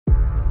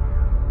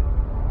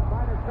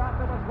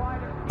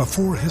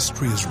Before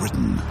history is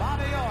written,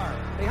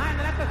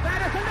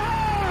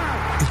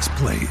 it's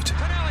played.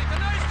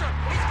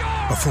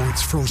 Before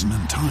it's frozen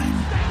in time,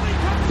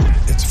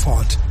 it's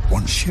fought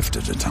one shift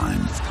at a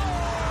time.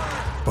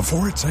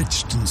 Before it's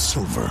etched in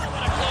silver,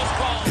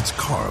 it's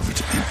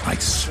carved in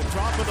ice.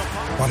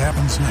 What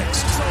happens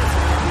next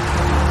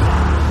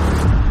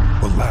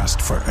will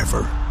last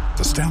forever.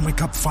 The Stanley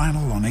Cup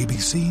Final on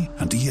ABC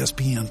and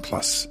ESPN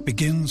Plus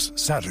begins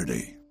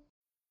Saturday.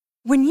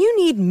 When you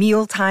need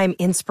mealtime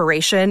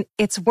inspiration,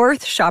 it's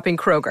worth shopping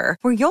Kroger,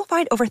 where you'll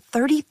find over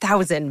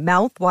 30,000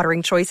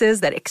 mouth-watering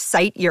choices that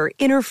excite your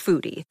inner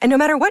foodie. And no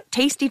matter what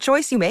tasty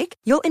choice you make,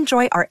 you'll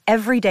enjoy our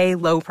everyday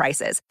low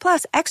prices,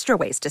 plus extra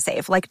ways to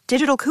save, like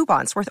digital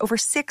coupons worth over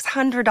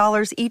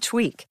 $600 each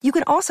week. You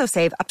can also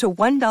save up to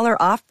 $1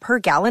 off per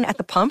gallon at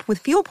the pump with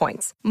fuel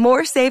points.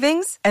 More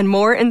savings and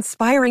more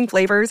inspiring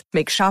flavors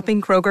make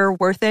shopping Kroger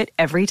worth it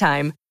every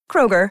time.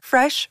 Kroger,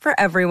 fresh for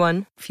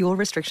everyone. Fuel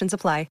restrictions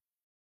apply.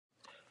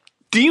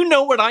 Do you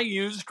know what I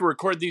use to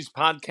record these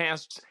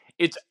podcasts?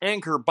 It's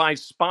Anchor by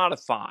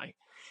Spotify.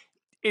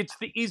 It's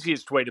the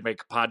easiest way to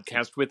make a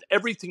podcast with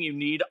everything you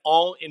need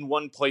all in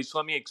one place.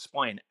 Let me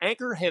explain.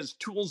 Anchor has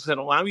tools that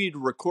allow you to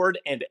record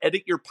and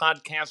edit your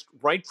podcast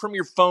right from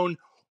your phone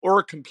or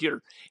a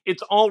computer.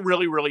 It's all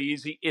really, really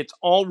easy. It's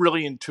all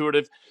really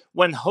intuitive.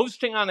 When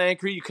hosting on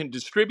Anchor, you can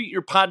distribute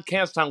your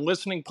podcast on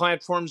listening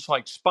platforms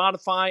like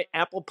Spotify,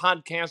 Apple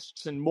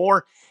Podcasts, and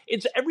more.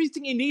 It's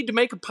everything you need to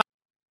make a podcast.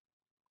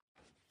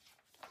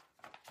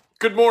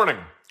 Good morning.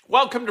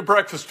 Welcome to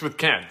Breakfast with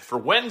Ken for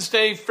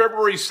Wednesday,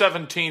 February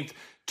 17th,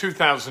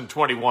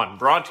 2021.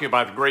 Brought to you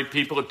by the great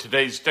people at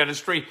Today's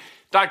Dentistry.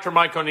 Dr.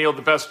 Mike O'Neill,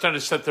 the best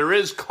dentist that there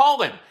is.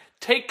 Call him.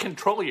 Take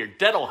control of your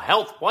dental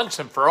health once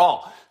and for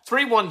all.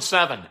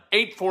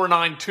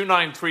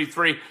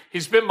 317-849-2933.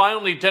 He's been my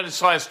only dentist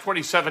the last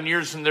 27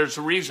 years, and there's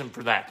a reason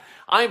for that.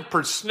 I'm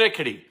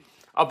persnickety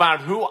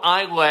about who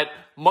I let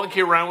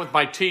monkey around with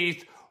my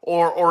teeth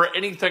or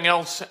anything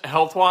else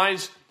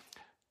health-wise.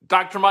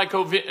 Dr. Mike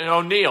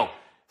O'Neill,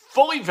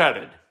 fully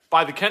vetted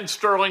by the Ken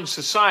Sterling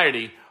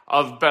Society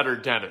of Better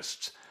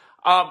Dentists.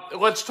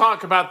 Let's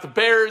talk about the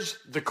Bears,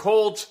 the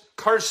Colts,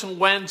 Carson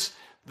Wentz.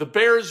 The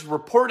Bears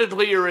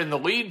reportedly are in the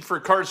lead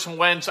for Carson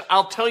Wentz.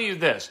 I'll tell you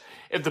this.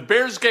 If the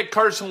Bears get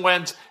Carson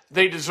Wentz,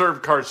 they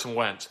deserve Carson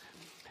Wentz.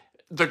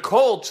 The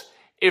Colts,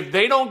 if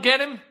they don't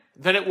get him,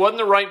 then it wasn't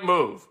the right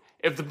move.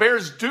 If the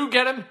Bears do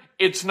get him,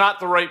 it's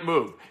not the right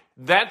move.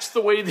 That's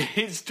the way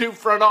these two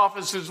front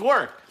offices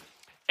work.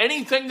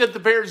 Anything that the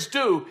Bears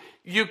do,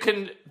 you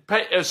can,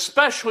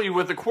 especially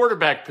with the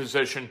quarterback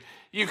position,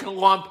 you can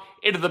lump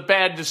into the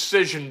bad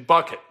decision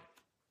bucket.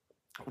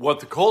 What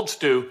the Colts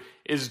do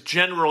is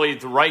generally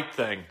the right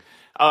thing.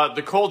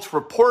 The Colts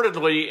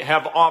reportedly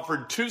have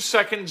offered 2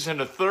 seconds and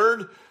a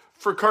third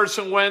for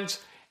Carson Wentz.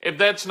 If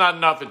that's not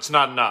enough, it's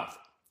not enough.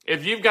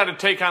 If you've got to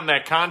take on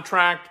that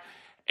contract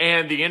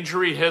and the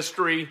injury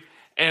history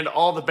and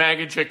all the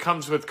baggage that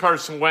comes with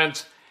Carson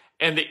Wentz,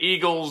 and the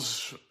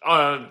Eagles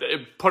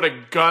put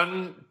a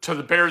gun to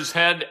the Bears'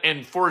 head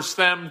and force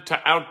them to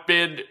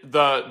outbid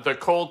the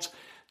Colts,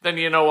 then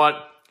you know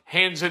what?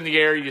 Hands in the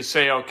air, you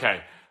say,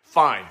 okay,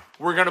 fine.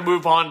 We're going to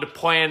move on to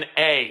plan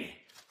A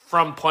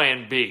from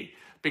plan B,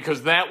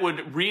 because that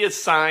would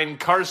reassign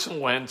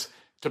Carson Wentz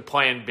to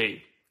plan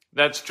B.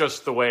 That's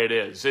just the way it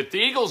is. If the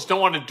Eagles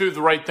don't want to do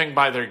the right thing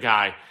by their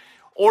guy,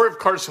 or if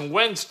Carson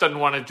Wentz doesn't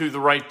want to do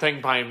the right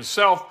thing by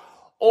himself,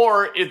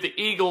 or if the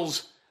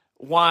Eagles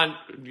want,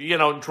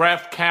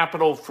 draft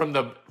capital from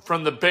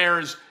the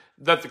Bears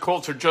that the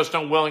Colts are just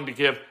unwilling to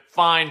give,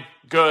 fine,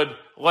 good,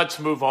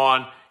 let's move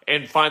on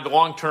and find the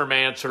long-term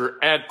answer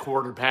at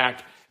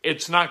quarterback.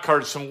 It's not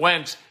Carson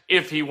Wentz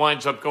if he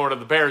winds up going to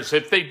the Bears.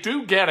 If they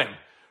do get him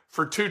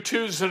for 2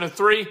 2s and a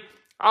 3,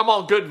 I'm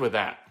all good with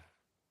that.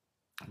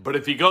 But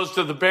if he goes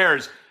to the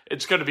Bears,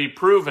 it's going to be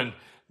proven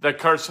that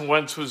Carson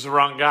Wentz was the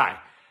wrong guy.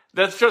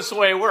 That's just the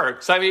way it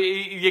works. I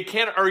mean, you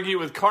can't argue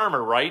with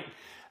karma, right?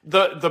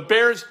 The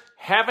Bears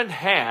haven't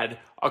had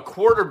a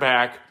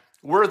quarterback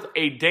worth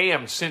a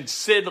damn since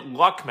Sid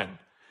Luckman.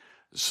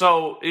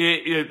 So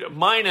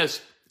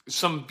minus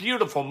some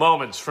beautiful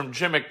moments from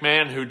Jim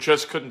McMahon, who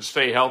just couldn't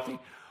stay healthy.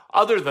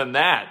 Other than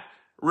that,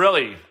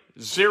 really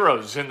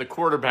zeros in the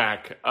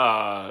quarterback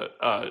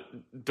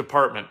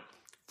department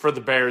for the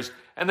Bears.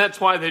 And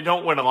that's why they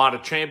don't win a lot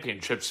of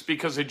championships,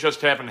 because they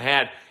just haven't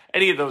had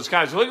any of those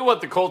guys. Look at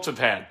what the Colts have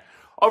had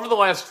over the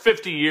last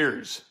 50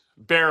 years,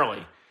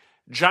 barely.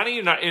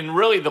 In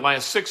really the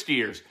last 60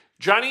 years,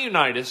 Johnny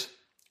Unitas,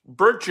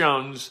 Burt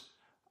Jones,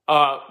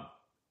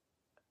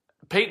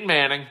 Peyton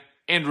Manning,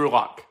 Andrew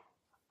Luck.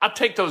 I'll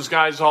take those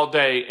guys all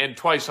day and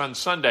twice on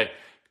Sunday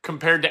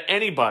compared to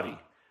anybody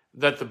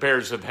that the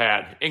Bears have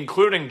had,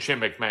 including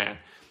Jim McMahon.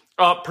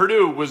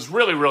 Purdue was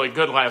really, really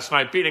good last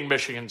night, beating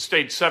Michigan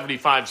State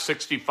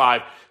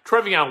 75-65.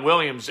 Trevion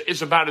Williams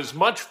is about as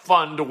much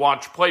fun to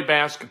watch play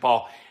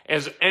basketball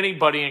as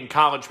anybody in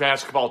college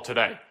basketball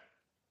today.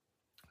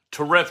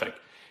 Terrific.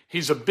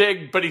 He's a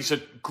big, but he's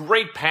a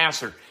great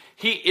passer.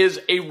 He is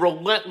a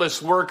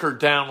relentless worker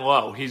down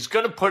low. He's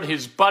going to put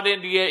his butt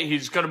into you.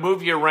 He's going to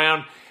move you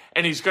around,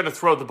 and he's going to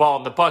throw the ball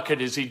in the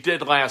bucket as he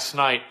did last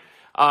night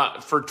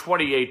for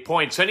 28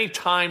 points. Any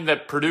time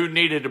that Purdue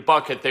needed a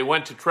bucket, they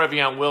went to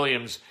Trevion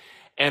Williams,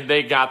 and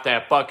they got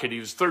that bucket. He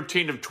was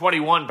 13 of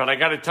 21, but I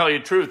got to tell you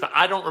the truth,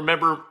 I don't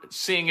remember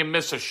seeing him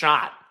miss a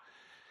shot.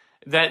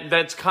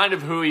 That's kind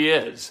of who he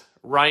is,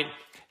 right?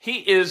 He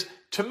is,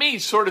 to me,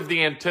 sort of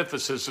the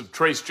antithesis of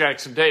Trayce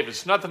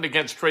Jackson-Davis. Nothing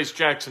against Trayce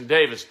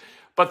Jackson-Davis,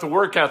 but the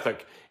work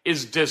ethic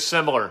is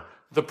dissimilar.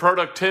 The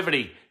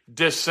productivity,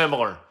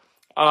 dissimilar.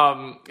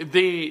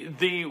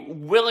 The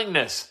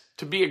willingness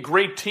to be a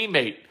great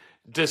teammate,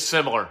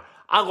 dissimilar.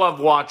 I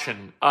love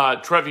watching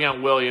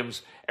Trevion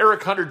Williams.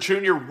 Eric Hunter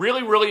Jr.,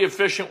 really, really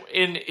efficient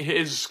in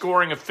his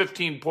scoring of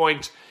 15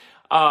 points.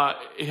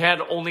 He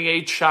had only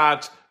 8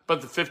 shots,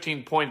 but the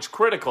 15 points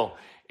critical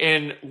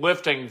in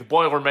lifting the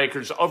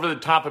Boilermakers over the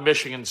top of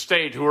Michigan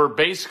State, who are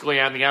basically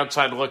on the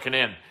outside looking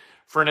in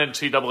for an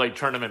NCAA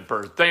tournament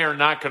berth. They are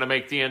not going to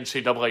make the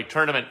NCAA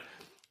tournament.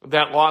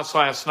 That loss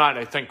last night,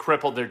 I think,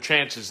 crippled their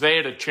chances. They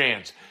had a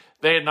chance.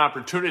 They had an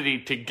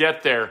opportunity to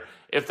get there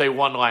if they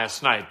won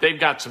last night. They've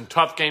got some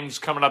tough games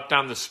coming up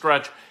down the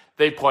stretch.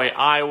 They play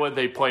Iowa,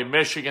 they play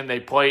Michigan, they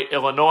play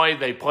Illinois,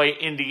 they play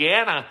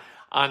Indiana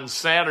on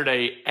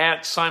Saturday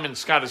at Simon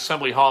Skjodt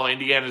Assembly Hall.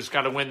 Indiana's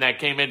got to win that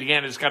game.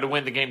 Indiana's got to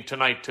win the game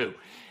tonight, too.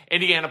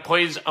 Indiana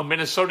plays a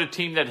Minnesota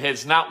team that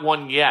has not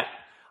won yet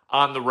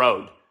on the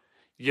road.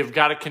 You've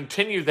got to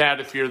continue that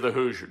if you're the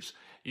Hoosiers.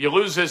 You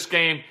lose this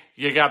game,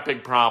 you got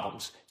big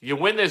problems. You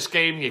win this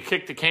game, you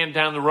kick the can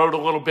down the road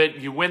a little bit,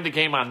 you win the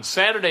game on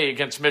Saturday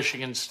against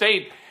Michigan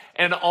State,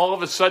 and all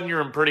of a sudden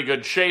you're in pretty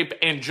good shape.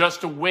 And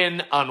just a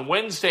win on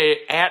Wednesday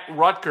at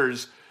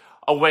Rutgers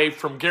away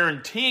from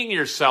guaranteeing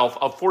yourself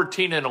a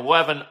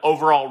 14-11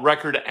 overall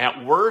record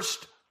at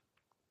worst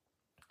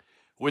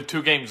with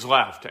 2 games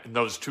left. And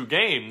those 2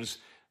 games,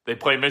 they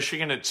play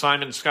Michigan at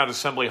Simon Skjodt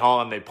Assembly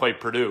Hall and they play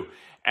Purdue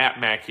at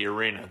Mackey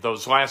Arena.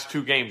 Those last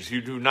 2 games,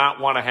 you do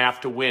not want to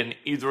have to win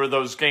either of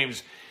those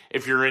games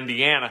if you're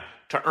Indiana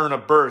to earn a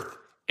berth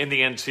in the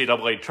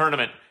NCAA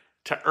tournament.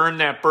 To earn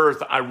that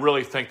berth, I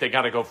really think they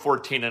got to go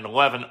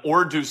 14-11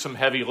 or do some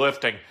heavy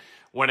lifting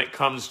when it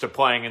comes to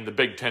playing in the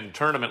Big Ten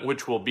tournament,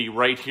 which will be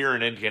right here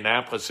in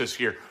Indianapolis this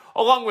year,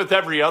 along with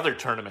every other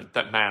tournament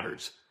that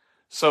matters.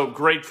 So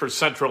great for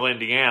Central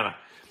Indiana.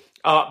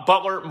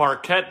 Butler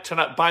Marquette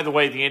tonight. By the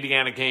way, the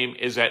Indiana game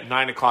is at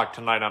 9 o'clock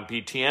tonight on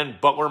BTN.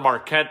 Butler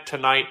Marquette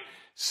tonight,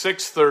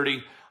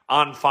 6:30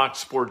 on Fox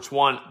Sports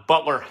 1.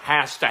 Butler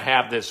has to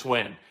have this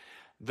win.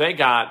 They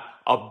got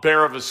a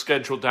bear of a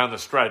schedule down the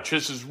stretch.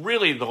 This is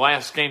really the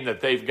last game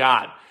that they've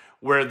got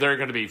where they're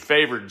going to be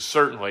favored,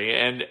 certainly,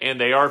 and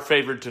they are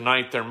favored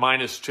tonight. They're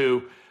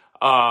 -2.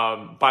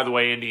 By the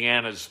way,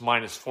 Indiana's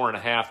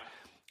 -4.5.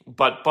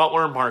 But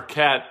Butler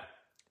Marquette,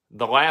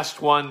 the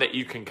last one that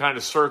you can kind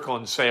of circle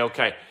and say,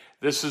 okay,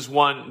 this is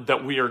one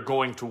that we are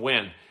going to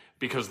win,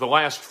 because the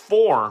last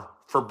 4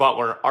 for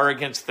Butler are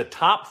against the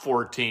top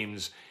 4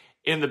 teams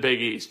in the Big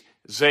East: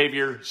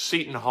 Xavier,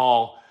 Seton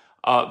Hall,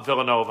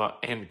 Villanova,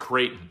 and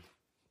Creighton.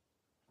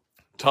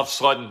 Tough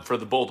sledding for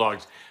the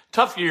Bulldogs.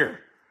 Tough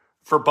year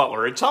for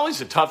Butler. It's always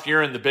a tough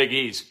year in the Big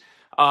East.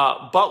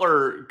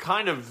 Butler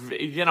kind of,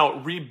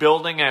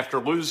 rebuilding after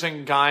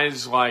losing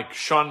guys like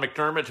Sean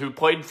McDermott, who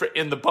played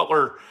in the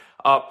Butler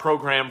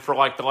program for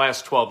like the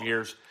last 12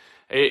 years.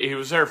 He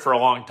was there for a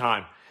long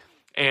time.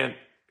 And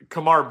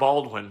Kamar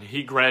Baldwin,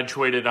 he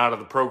graduated out of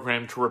the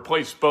program to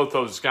replace both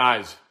those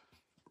guys.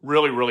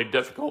 Really, really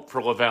difficult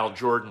for LaVall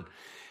Jordan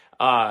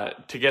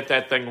to get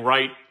that thing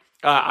right.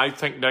 I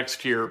think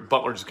next year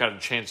Butler's got a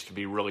chance to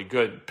be really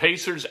good.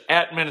 Pacers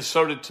at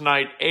Minnesota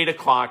tonight, 8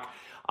 o'clock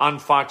on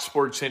Fox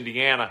Sports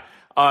Indiana.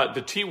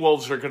 The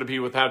T-Wolves are going to be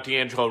without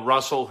D'Angelo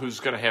Russell, who's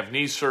going to have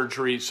knee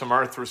surgery, some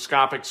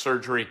arthroscopic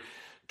surgery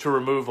to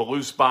remove a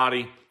loose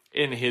body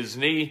in his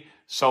knee.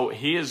 So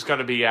he is going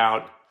to be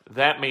out.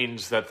 That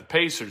means that the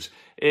Pacers,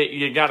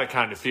 you got to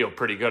kind of feel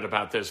pretty good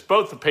about this.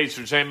 Both the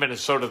Pacers and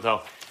Minnesota,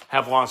 though,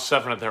 have lost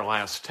 7 of their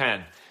last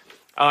 10.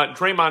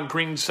 Draymond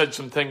Green said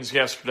some things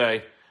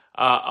yesterday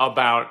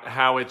about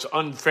how it's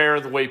unfair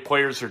the way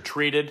players are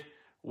treated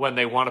when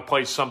they want to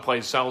play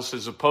someplace else,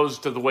 as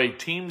opposed to the way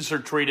teams are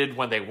treated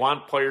when they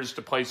want players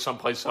to play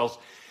someplace else.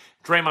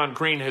 Draymond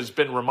Green has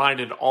been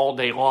reminded all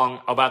day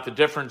long about the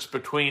difference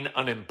between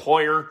an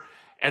employer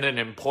and an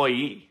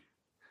employee.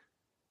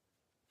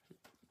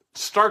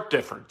 Stark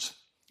difference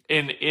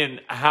in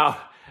how,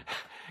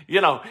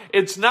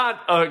 it's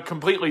not a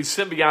completely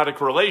symbiotic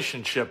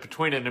relationship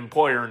between an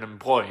employer and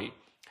employee.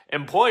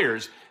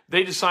 Employers,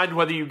 they decide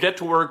whether you get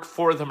to work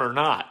for them or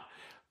not.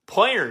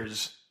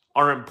 Players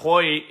are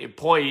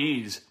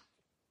employees.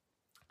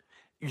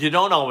 You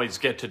don't always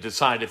get to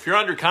decide. If you're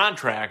under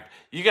contract,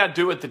 you got to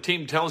do what the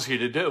team tells you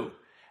to do.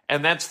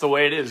 And that's the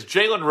way it is.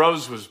 Jalen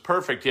Rose was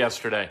perfect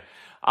yesterday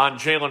on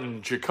Jalen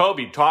and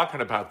Jacoby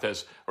talking about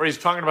this, or he's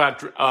talking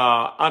about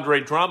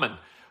Andre Drummond,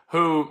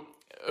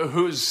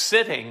 who's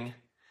sitting,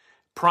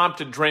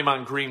 prompted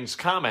Draymond Green's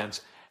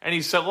comments. And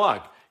he said,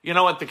 look, you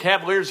know what? The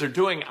Cavaliers are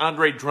doing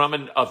Andre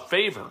Drummond a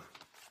favor.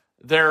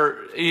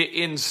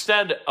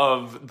 Instead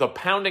of the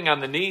pounding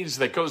on the knees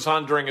that goes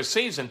on during a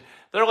season,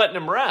 they're letting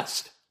him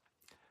rest.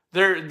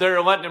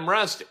 They're letting him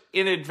rest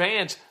in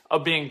advance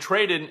of being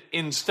traded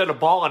instead of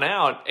balling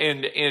out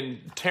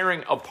and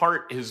tearing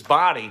apart his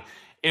body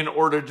in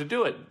order to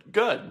do it.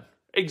 Good.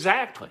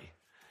 Exactly.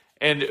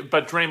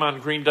 But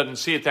Draymond Green doesn't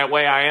see it that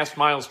way. I asked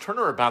Miles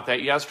Turner about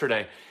that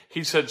yesterday.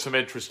 He said some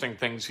interesting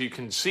things. You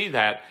can see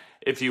that,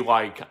 if you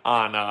like,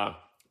 on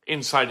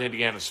Inside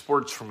Indiana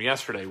Sports from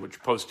yesterday,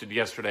 which posted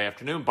yesterday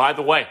afternoon. By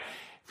the way,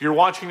 if you're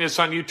watching this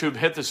on YouTube,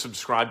 hit the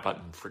subscribe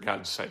button, for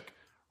God's sake.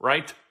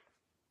 Right?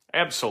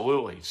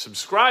 Absolutely.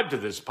 Subscribe to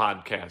this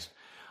podcast.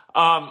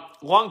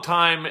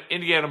 Longtime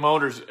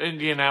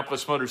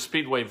Indianapolis Motor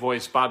Speedway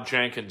voice Bob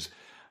Jenkins,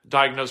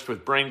 diagnosed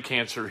with brain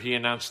cancer. He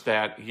announced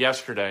that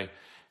yesterday.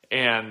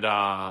 And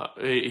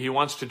he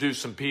wants to do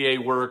some PA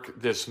work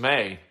this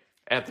May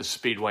at the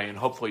Speedway, and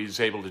hopefully he's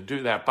able to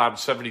do that.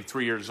 Bob's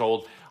 73 years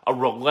old, a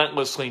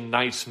relentlessly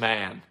nice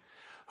man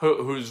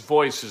whose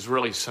voice is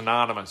really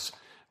synonymous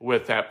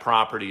with that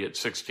property at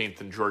 16th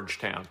and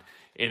Georgetown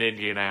in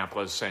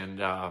Indianapolis.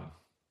 And,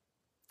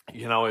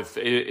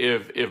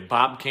 if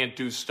Bob can't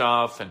do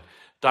stuff and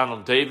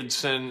Donald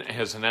Davidson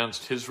has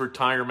announced his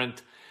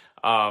retirement,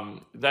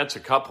 that's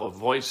a couple of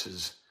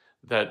voices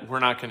that we're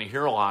not going to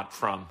hear a lot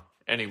from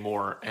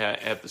anymore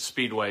at the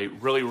Speedway.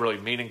 Really, really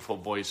meaningful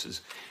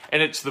voices.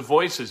 And it's the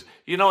voices,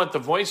 you know what, the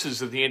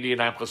voices of the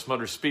Indianapolis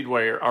Motor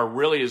Speedway are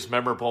really as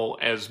memorable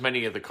as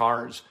many of the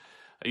cars.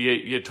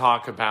 You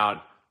talk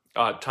about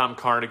Tom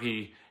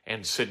Carnegie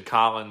and Sid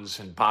Collins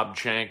and Bob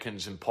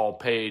Jenkins and Paul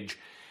Page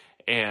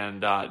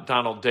and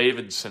Donald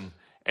Davidson.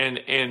 And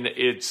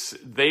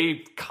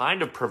they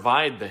kind of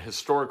provide the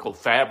historical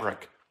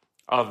fabric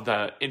of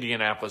the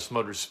Indianapolis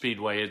Motor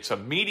Speedway. It's a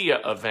media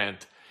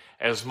event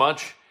as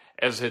much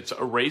as it's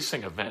a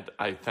racing event,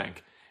 I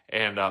think.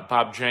 And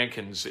Bob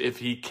Jenkins, if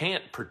he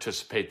can't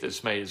participate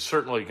this May, is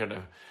certainly going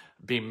to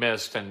be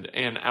missed.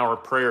 And our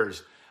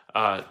prayers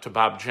to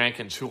Bob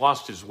Jenkins, who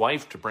lost his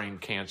wife to brain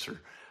cancer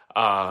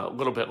a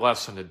little bit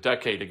less than a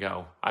decade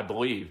ago, I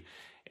believe.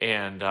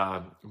 And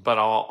but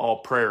all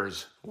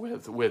prayers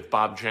with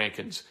Bob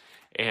Jenkins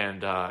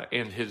and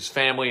his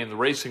family in the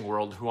racing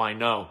world, who I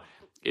know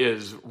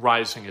is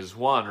rising as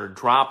one or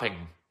dropping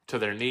to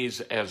their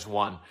knees as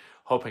one,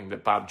 hoping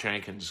that Bob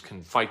Jenkins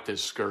can fight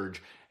this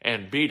scourge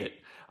and beat it.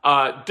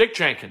 Dick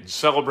Jenkins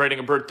celebrating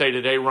a birthday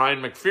today.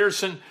 Ryan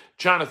McPherson,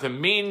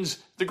 Jonathan Means,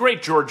 the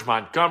great George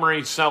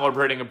Montgomery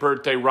celebrating a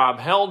birthday. Rob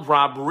Held,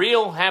 Rob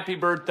Reel, happy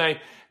birthday.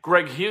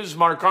 Greg Hughes,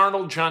 Mark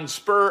Arnold, John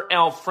Spur,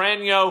 Al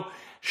Franyo,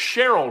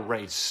 Cheryl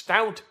Ray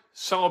Stout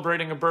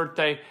celebrating a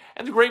birthday,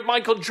 and the great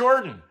Michael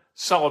Jordan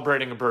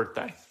celebrating a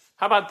birthday.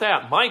 How about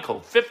that?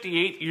 Michael,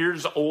 58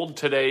 years old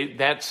today.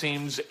 That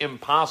seems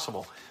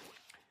impossible.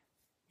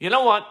 You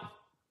know what?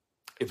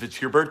 If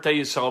it's your birthday,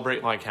 you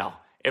celebrate like hell.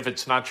 If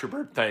it's not your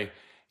birthday,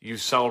 you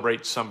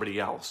celebrate somebody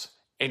else.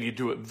 And you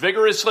do it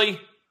vigorously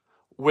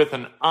with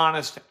an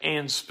honest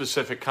and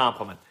specific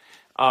compliment.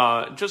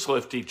 Just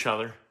lift each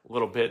other a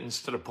little bit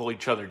instead of pull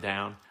each other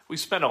down. We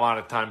spend a lot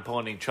of time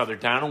pulling each other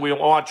down, and we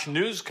watch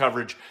news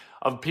coverage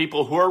of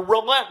people who are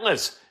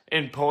relentless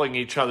in pulling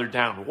each other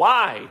down.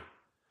 Why?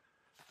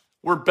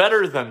 We're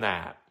better than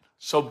that.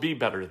 So be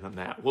better than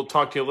that. We'll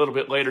talk to you a little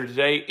bit later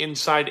today.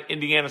 Inside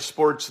Indiana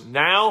Sports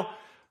Now,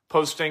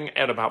 posting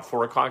at about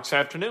 4 o'clock this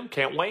afternoon.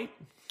 Can't wait.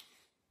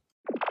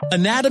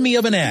 Anatomy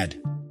of an ad.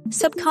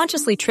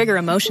 Subconsciously trigger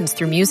emotions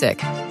through music.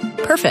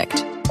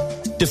 Perfect.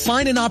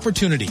 Define an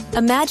opportunity.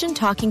 Imagine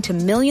talking to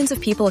millions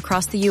of people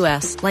across the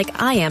U.S.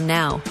 like I am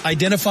now.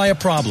 Identify a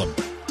problem.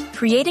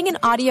 Creating an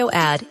audio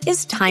ad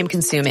is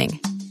time-consuming.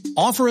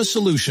 Offer a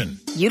solution.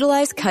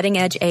 Utilize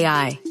cutting-edge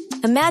AI.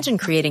 Imagine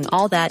creating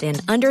all that in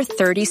under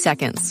 30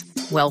 seconds.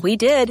 Well, we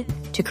did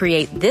to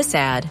create this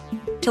ad.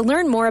 To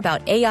learn more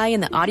about AI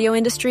in the audio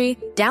industry,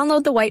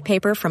 download the white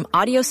paper from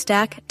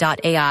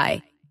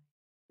audiostack.ai.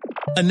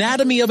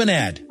 Anatomy of an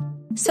ad.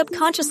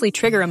 Subconsciously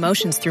trigger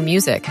emotions through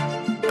music.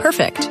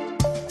 Perfect.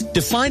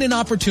 Define an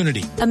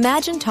opportunity.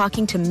 Imagine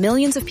talking to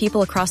millions of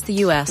people across the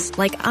U.S.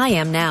 like I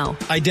am now.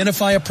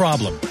 Identify a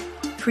problem.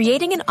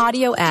 Creating an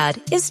audio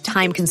ad is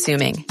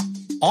time-consuming.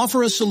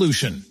 Offer a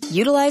solution.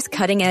 Utilize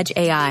cutting-edge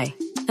AI.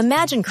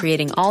 Imagine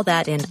creating all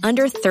that in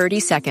under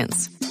 30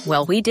 seconds.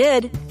 Well, we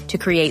did to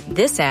create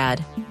this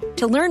ad.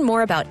 To learn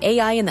more about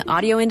AI in the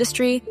audio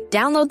industry,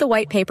 download the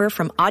white paper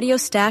from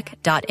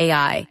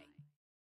audiostack.ai.